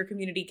bootstraps, like your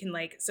community can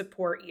like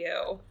support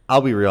you.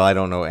 I'll be real, I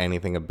don't know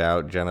anything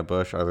about Jenna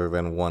Bush other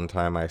than one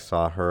time I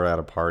saw her at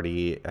a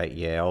party at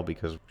Yale,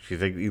 because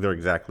she's either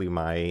exactly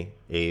my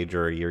age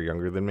or a year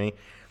younger than me.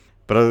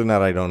 But other than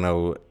that, I don't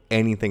know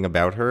anything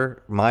about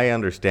her. My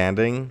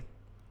understanding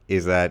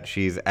is that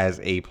she's as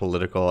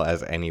apolitical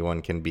as anyone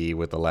can be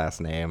with the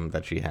last name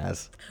that she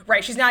has.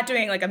 Right. She's not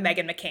doing like a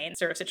Meghan McCain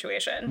sort of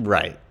situation.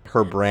 Right.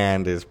 Her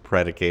brand is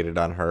predicated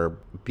on her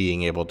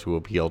being able to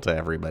appeal to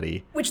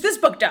everybody. Which this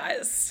book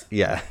does.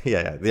 Yeah.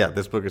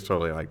 This book is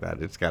totally like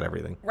that. It's got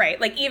everything. Right.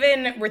 Like,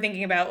 even we're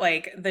thinking about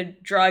like the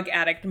drug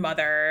addict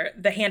mother,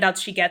 the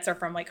handouts she gets are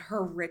from like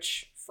her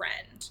rich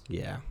friend.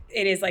 Yeah.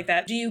 It is like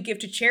that. Do you give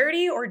to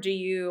charity, or do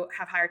you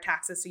have higher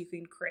taxes so you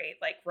can create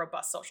like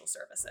robust social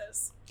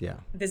services? Yeah.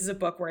 This is a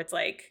book where it's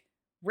like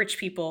rich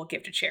people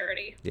give to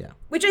charity. Yeah.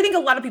 Which I think a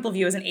lot of people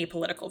view as an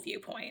apolitical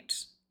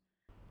viewpoint.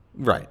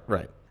 Right.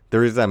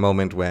 There is that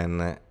moment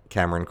when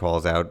Cameron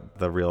calls out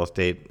the real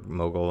estate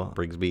mogul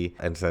Brigsby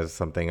and says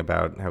something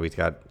about how he's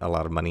got a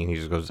lot of money, and he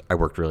just goes, "I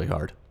worked really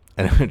hard."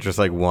 And it's just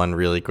like one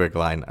really quick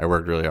line. I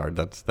worked really hard.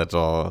 That's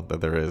all that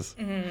there is.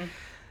 Mm-hmm.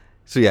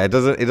 So yeah, it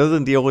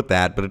doesn't deal with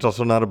that, but it's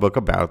also not a book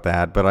about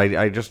that. But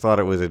I just thought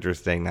it was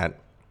interesting that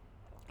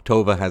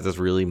Tova has this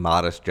really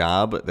modest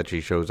job that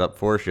she shows up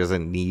for. She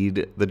doesn't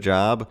need the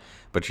job,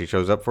 but she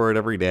shows up for it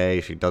every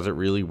day. She does it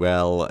really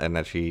well, and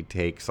that she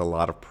takes a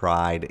lot of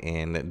pride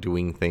in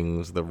doing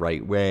things the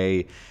right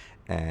way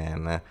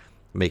and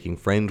making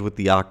friends with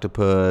the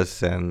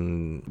octopus,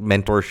 and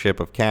mentorship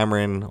of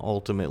Cameron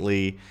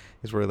ultimately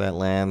is where that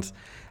lands.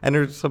 And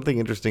there's something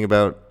interesting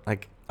about,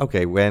 like,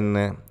 okay,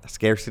 when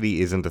scarcity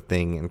isn't a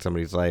thing in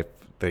somebody's life,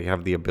 they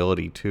have the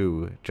ability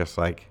to just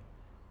like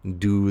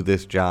do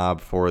this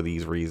job for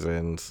these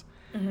reasons.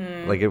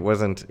 Mm-hmm. Like, it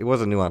wasn't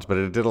nuanced, but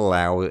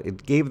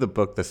it gave the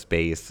book the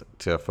space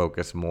to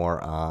focus more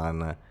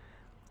on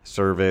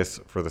service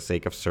for the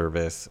sake of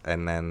service,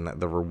 and then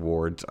the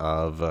rewards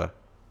of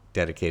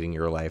dedicating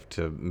your life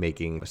to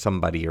making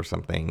somebody or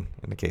something,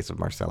 in the case of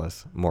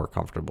Marcellus, more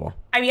comfortable.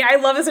 I mean, I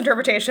love this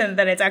interpretation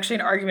that it's actually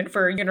an argument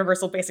for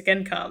universal basic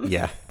income.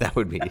 Yeah, that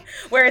would be.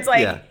 Where it's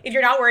like, if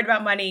you're not worried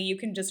about money, you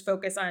can just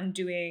focus on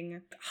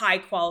doing high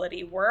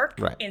quality work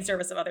in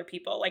service of other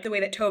people. Like the way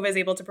that Tova is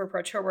able to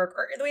approach her work,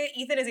 or the way that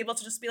Ethan is able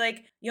to just be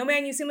like, yo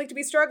man, you seem like to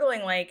be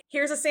struggling. Like,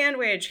 here's a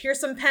sandwich, here's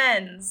some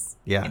pens.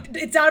 Yeah.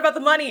 It's not about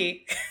the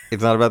money.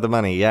 It's not about the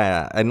money,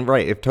 yeah. And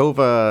if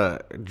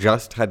Tova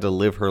just had to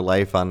live her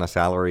life on a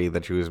salary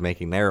that she was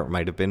making there, it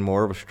might have been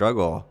more of a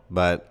struggle,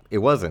 but it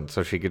wasn't.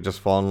 So she could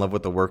just fall in love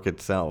with the work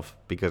itself,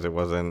 because it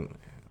wasn't,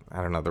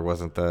 I don't know, there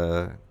wasn't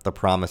the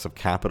promise of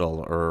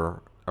capital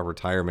or a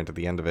retirement at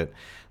the end of it.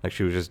 Like,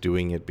 she was just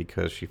doing it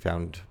because she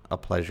found a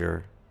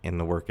pleasure in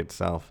the work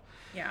itself.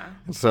 Yeah.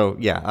 So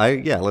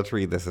let's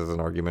read this as an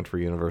argument for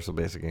universal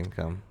basic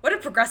income. What a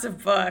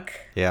progressive book.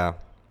 Yeah.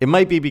 It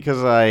might be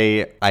because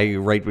I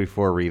right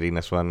before reading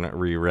this one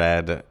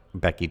reread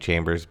Becky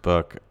Chambers'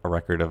 book, A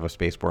Record of a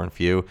Spaceborne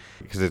Few,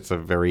 because it's a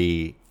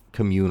very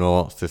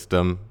communal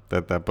system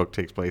that book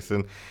takes place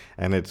in.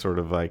 And it's sort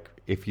of like,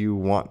 if you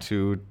want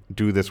to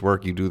do this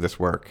work, you do this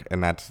work.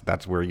 And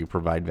that's where you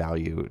provide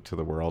value to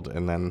the world.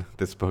 And then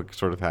this book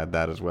sort of had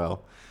that as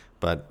well.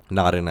 but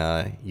not in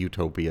a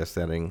utopia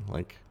setting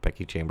like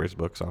Becky Chambers'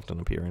 books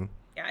often appear in.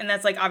 Yeah, and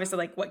that's like obviously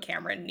like what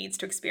Cameron needs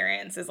to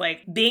experience is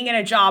like being in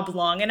a job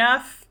long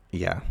enough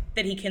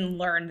that he can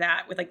learn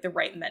that with like the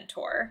right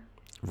mentor.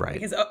 Right.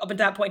 Because up until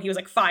that point he was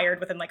like fired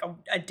within like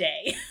a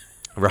day.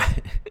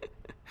 Right.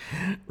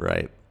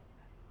 Right.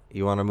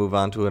 You want to move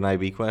on to an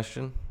IB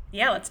question?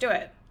 Yeah, let's do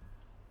it.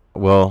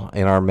 Well,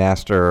 in our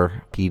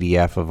master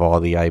PDF of all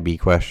the IB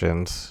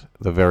questions,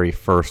 the very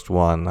first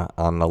one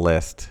on the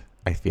list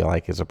I feel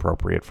like is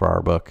appropriate for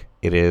our book.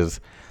 It is,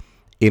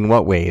 in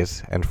what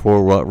ways and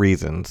for what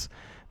reasons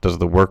does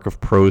the work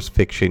of prose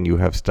fiction you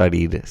have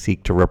studied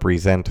seek to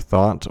represent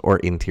thought or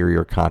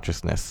interior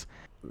consciousness?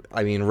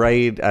 I mean,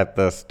 right at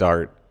the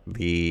start,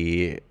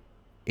 the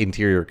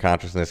interior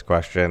consciousness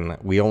question,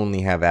 we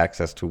only have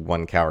access to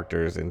one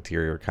character's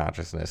interior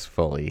consciousness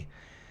fully.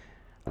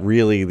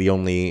 Really, the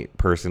only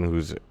person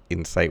whose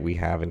insight we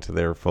have into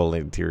their full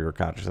interior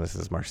consciousness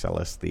is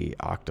Marcellus the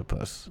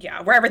octopus.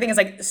 Yeah, where everything is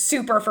like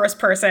super first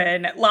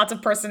person, lots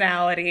of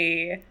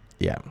personality.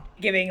 Yeah.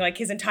 Giving like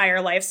his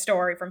entire life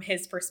story from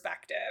his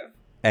perspective.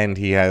 And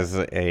he has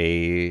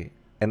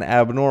an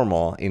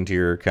abnormal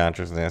interior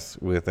consciousness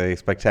with a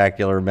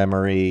spectacular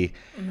memory,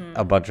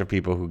 a bunch of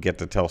people who get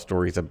to tell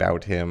stories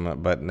about him,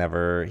 but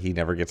he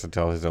never gets to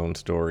tell his own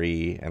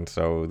story. And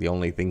so the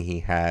only thing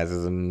he has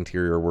is an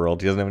interior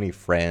world. He doesn't have any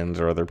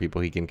friends or other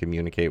people he can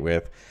communicate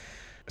with.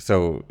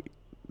 So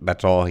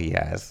that's all he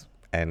has.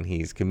 And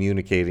he's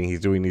communicating.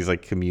 He's doing these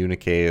like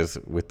communiques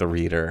with the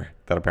reader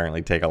that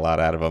apparently take a lot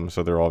out of him.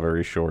 So they're all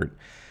very short.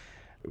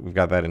 We've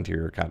got that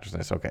interior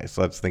consciousness. Okay,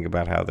 so let's think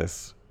about how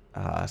this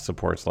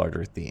supports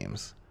larger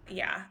themes.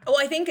 Yeah. Well,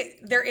 I think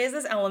there is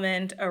this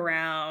element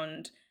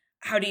around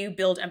how do you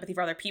build empathy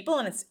for other people,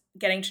 and it's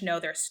getting to know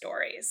their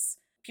stories.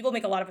 People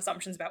make a lot of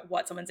assumptions about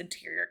what someone's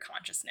interior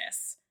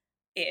consciousness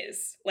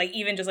is. Like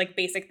even just like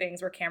basic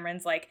things where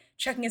Cameron's like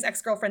checking his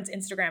ex-girlfriend's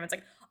Instagram. It's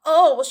like,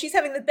 oh, well, she's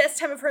having the best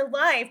time of her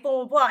life, blah,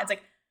 blah, blah. It's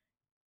like,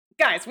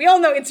 guys, we all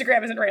know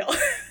Instagram isn't real.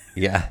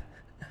 Yeah.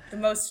 The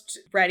most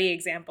ready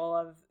example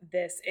of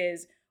this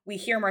is we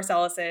hear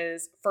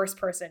Marcellus's first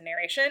person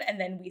narration, and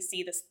then we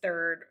see this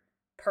third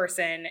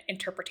person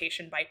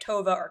interpretation by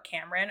Tova or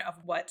Cameron of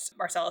what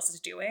Marcellus is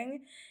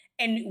doing.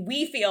 And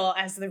we feel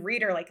as the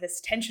reader like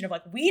this tension of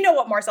like, we know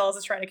what Marcellus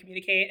is trying to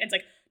communicate. And it's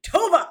like,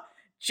 Tova,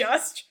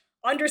 just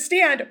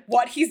understand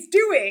what he's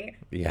doing.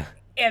 Yeah.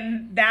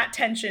 And that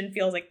tension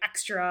feels like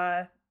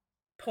extra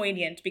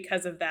poignant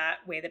because of that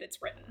way that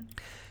it's written.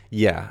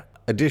 Yeah.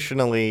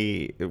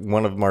 Additionally,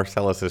 one of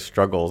Marcellus's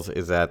struggles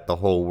is that the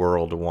whole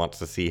world wants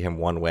to see him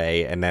one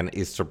way and then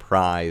is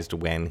surprised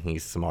when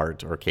he's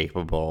smart or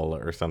capable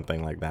or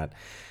something like that.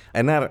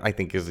 And that, I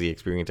think, is the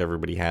experience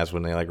everybody has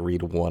when they like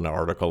read one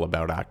article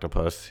about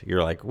octopus.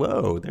 You're like,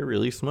 whoa, they're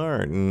really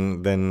smart.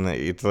 And then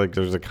it's like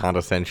there's a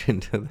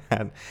condescension to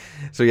that.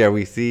 So yeah,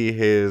 we see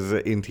his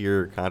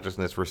interior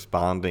consciousness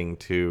responding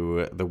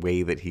to the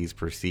way that he's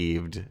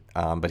perceived,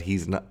 but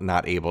he's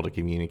not able to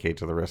communicate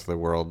to the rest of the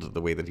world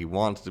the way that he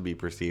wants to be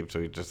perceived. So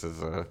he just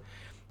is a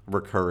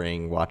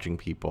recurring watching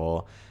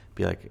people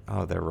be like,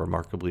 oh, they're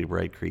remarkably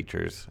bright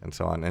creatures, and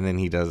so on. And then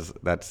he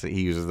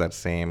uses that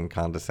same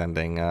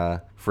condescending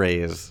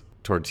phrase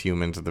towards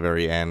humans at the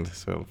very end,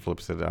 so it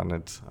flips it on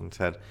its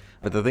head.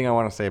 But the thing I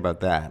want to say about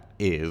that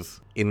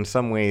is, in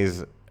some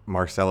ways,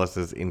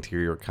 Marcellus's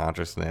interior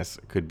consciousness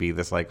could be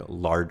this like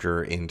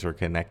larger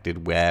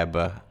interconnected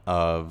web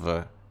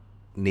of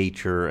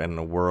nature and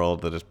the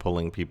world that is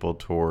pulling people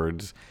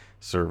towards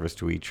service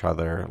to each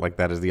other. Like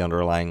that is the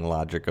underlying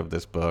logic of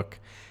this book,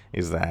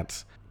 is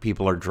that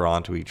people are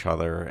drawn to each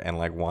other and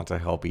like want to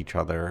help each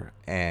other,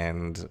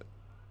 and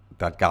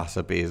that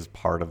gossip is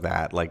part of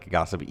that. Like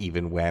gossip,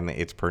 even when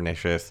it's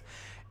pernicious,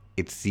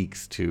 it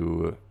seeks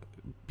to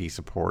be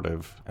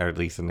supportive, or at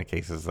least in the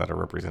cases that are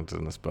represented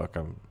in this book.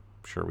 I'm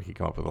sure we could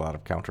come up with a lot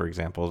of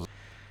counterexamples.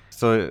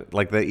 So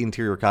like the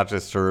interior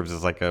consciousness serves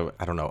as like a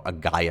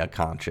Gaia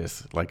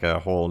conscious, like a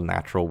whole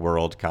natural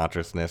world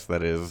consciousness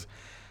that is,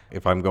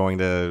 if I'm going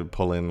to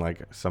pull in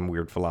like some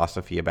weird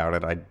philosophy about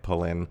it, I'd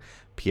pull in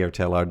Pierre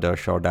Teilhard de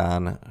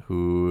Chardin,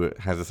 who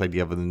has this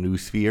idea of the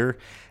noosphere,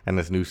 and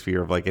this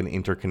noosphere of like an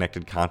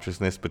interconnected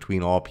consciousness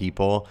between all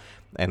people.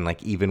 And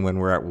like even when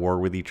we're at war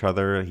with each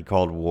other, he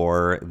called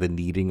war the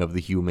kneading of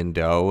the human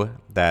dough,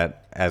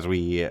 that as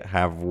we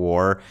have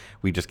war,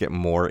 we just get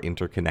more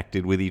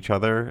interconnected with each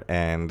other,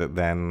 and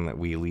then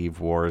we leave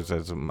wars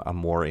as a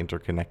more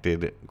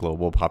interconnected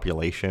global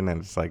population,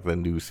 and it's like the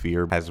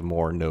noosphere has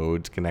more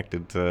nodes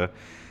connected to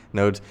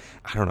nodes.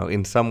 I don't know,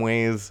 in some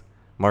ways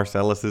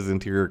Marcellus's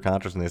interior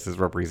consciousness is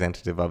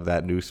representative of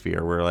that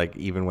noosphere, where like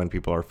even when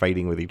people are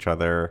fighting with each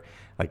other,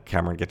 like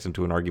Cameron gets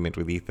into an argument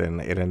with Ethan,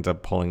 it ends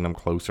up pulling them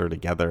closer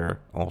together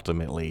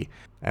ultimately.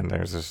 And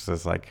there's just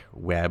this like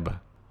web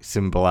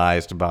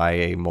symbolized by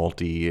a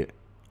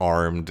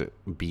multi-armed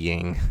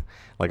being,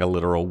 like a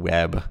literal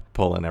web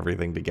pulling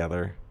everything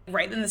together.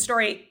 Right, and the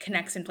story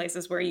connects in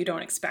places where you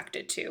don't expect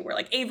it to, where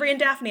like Avery and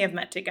Daphne have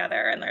met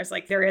together, and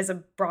there is a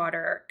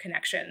broader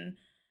connection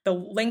the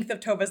length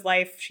of Tova's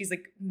life, she's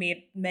like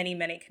made many,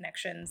 many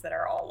connections that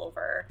are all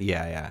over.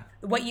 Yeah.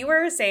 What you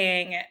were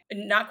saying,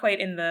 not quite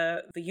in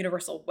the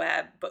universal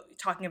web, but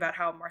talking about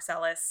how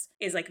Marcellus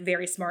is like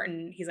very smart,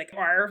 and he's like,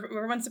 why are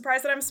everyone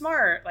surprised that I'm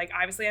smart? Like,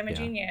 obviously I'm a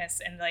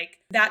genius. And like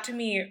that to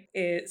me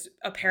is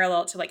a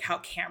parallel to like how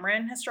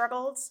Cameron has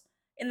struggled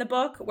in the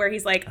book, where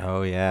he's like,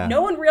 oh yeah,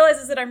 no one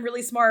realizes that I'm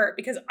really smart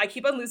because I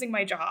keep on losing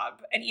my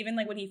job. And even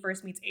like when he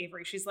first meets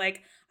Avery, she's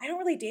like, I don't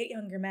really date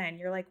younger men.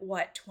 You're like,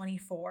 what,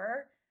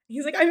 24?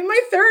 He's like, I'm in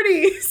my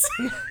 30s.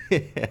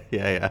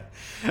 yeah.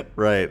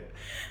 Right.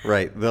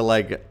 The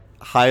like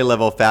high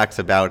level facts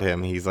about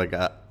him. He's like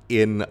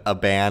in a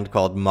band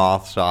called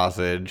Moth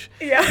Sausage.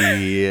 Yeah.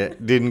 He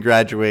didn't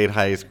graduate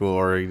high school,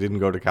 or he didn't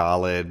go to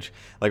college.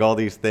 Like all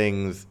these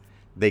things,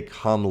 they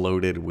come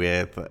loaded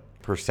with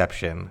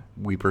perception.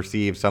 We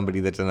perceive somebody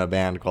that's in a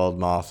band called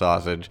Moth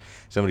Sausage,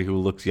 somebody who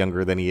looks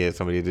younger than he is,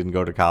 somebody who didn't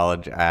go to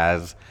college,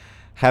 as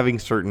having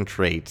certain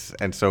traits.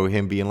 And so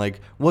him being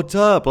like, what's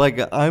up? Like,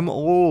 I'm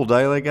old.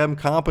 I'm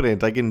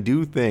competent. I can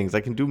do things.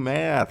 I can do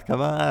math. Come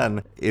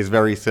on. Is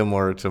very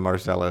similar to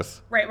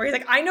Marcellus. Right. Where he's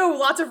like, I know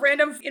lots of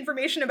random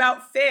information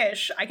about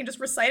fish. I can just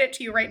recite it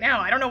to you right now.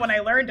 I don't know when I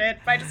learned it,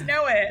 but I just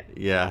know it.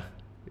 Yeah.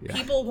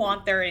 People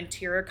want their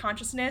interior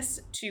consciousness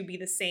to be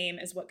the same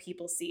as what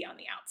people see on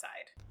the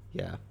outside.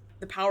 Yeah.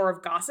 The power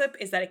of gossip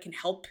is that it can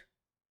help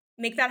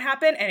make that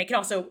happen, and it can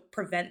also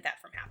prevent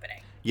that from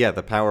happening. Yeah,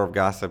 the power of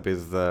gossip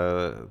is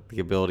the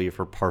ability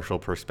for partial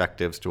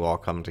perspectives to all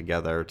come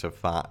together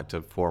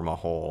to form a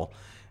whole.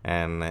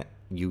 And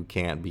you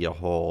can't be a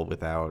whole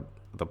without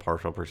the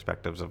partial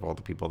perspectives of all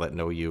the people that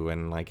know you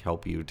and like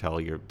help you tell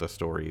the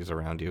stories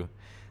around you.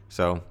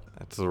 So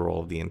that's the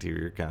role of the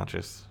interior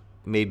conscious,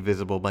 made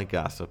visible by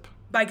gossip.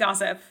 By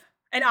gossip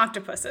and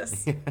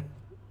octopuses.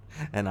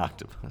 An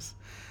octopus,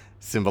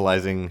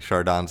 symbolizing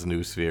Chardon's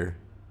new sphere.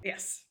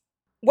 Yes.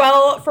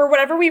 Well, for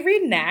whatever we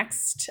read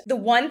next, the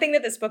one thing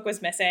that this book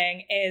was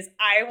missing is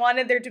I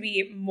wanted there to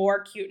be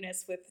more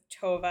cuteness with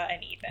Tova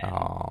and Ethan.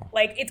 Oh.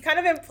 Like, it's kind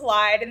of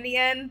implied in the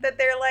end that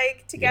they're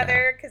like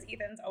together because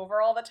Ethan's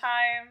over all the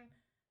time,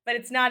 but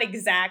it's not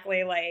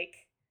exactly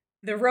like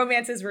the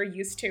romances we're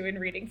used to in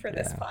reading for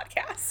this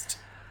podcast.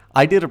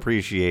 I did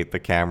appreciate the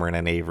Cameron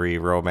and Avery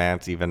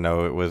romance, even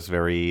though it was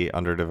very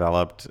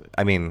underdeveloped.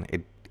 I mean,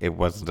 it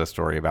wasn't a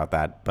story about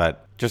that,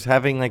 but just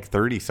having like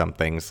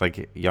 30-somethings,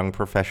 like young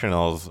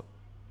professionals,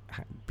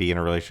 be in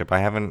a relationship. I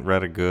haven't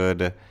read a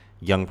good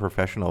young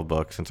professional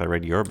book since I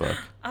read your book.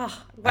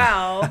 Oh,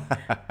 wow.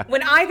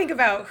 When I think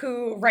about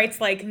who writes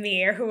like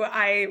me, or who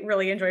I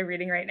really enjoy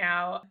reading right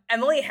now,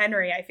 Emily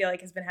Henry, I feel like,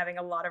 has been having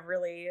a lot of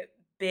really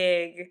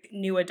big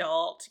new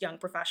adult young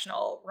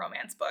professional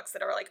romance books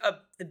that are like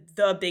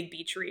the big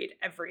beach read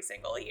every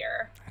single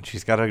year. And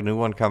she's got a new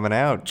one coming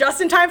out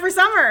just in time for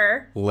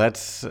summer.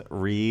 Let's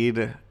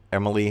read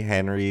Emily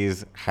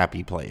Henry's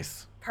Happy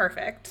Place.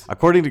 Perfect.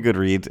 According to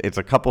Goodreads, it's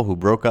a couple who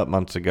broke up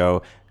months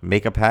ago,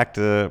 make a pact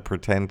to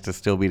pretend to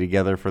still be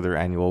together for their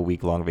annual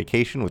week-long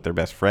vacation with their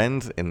best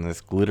friends in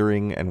this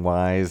glittering and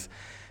wise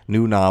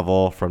new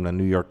novel from the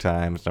New York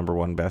Times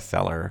 #1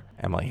 bestseller,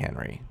 Emily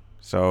Henry.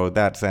 So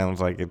that sounds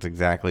like it's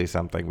exactly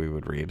something we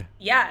would read.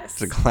 Yes.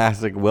 It's a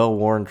classic,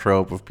 well-worn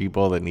trope of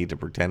people that need to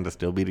pretend to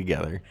still be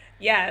together.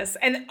 Yes.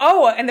 And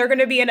they're going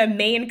to be in a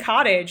Maine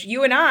cottage.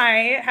 You and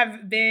I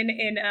have been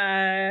in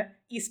a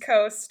East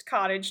Coast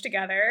cottage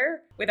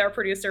together with our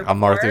producer before. A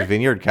Martha's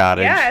Vineyard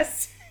cottage.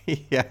 Yes.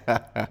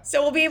 Yeah.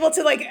 So we'll be able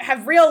to like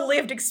have real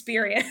lived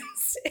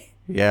experience.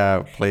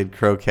 Yeah, played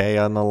croquet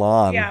on the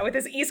lawn. Yeah, with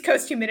this East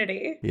Coast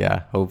humidity.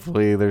 Yeah,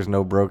 hopefully there's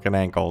no broken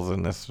ankles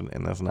in this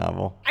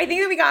novel. I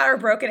think that we got our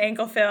broken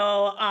ankle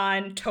fill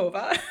on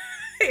Tova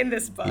in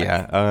this book.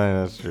 Yeah,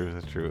 that's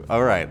true.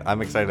 All right,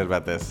 I'm excited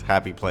about this.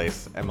 Happy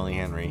Place, Emily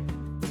Henry.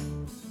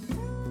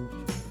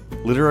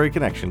 Literary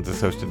Connections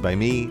is hosted by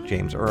me,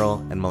 James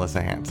Earl, and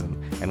Melissa Hanson,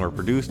 and we're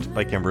produced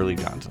by Kimberly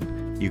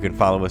Johnson. You can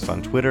follow us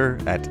on Twitter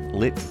at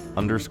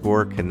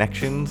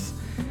lit_connections.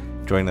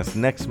 Join us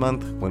next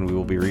month when we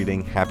will be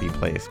reading Happy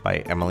Place by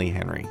Emily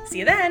Henry. See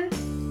you then.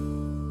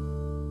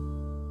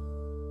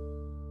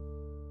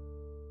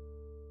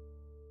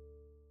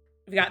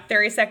 We've got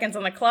 30 seconds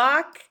on the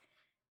clock.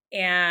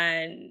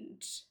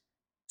 And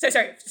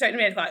sorry,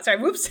 minute clock. Sorry,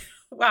 whoops.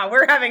 Wow,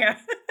 we're having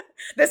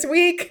this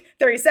week,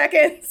 30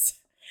 seconds.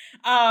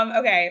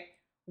 Okay,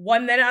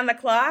 1 minute on the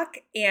clock,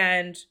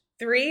 and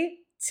 3,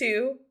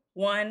 2,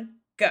 1,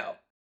 go.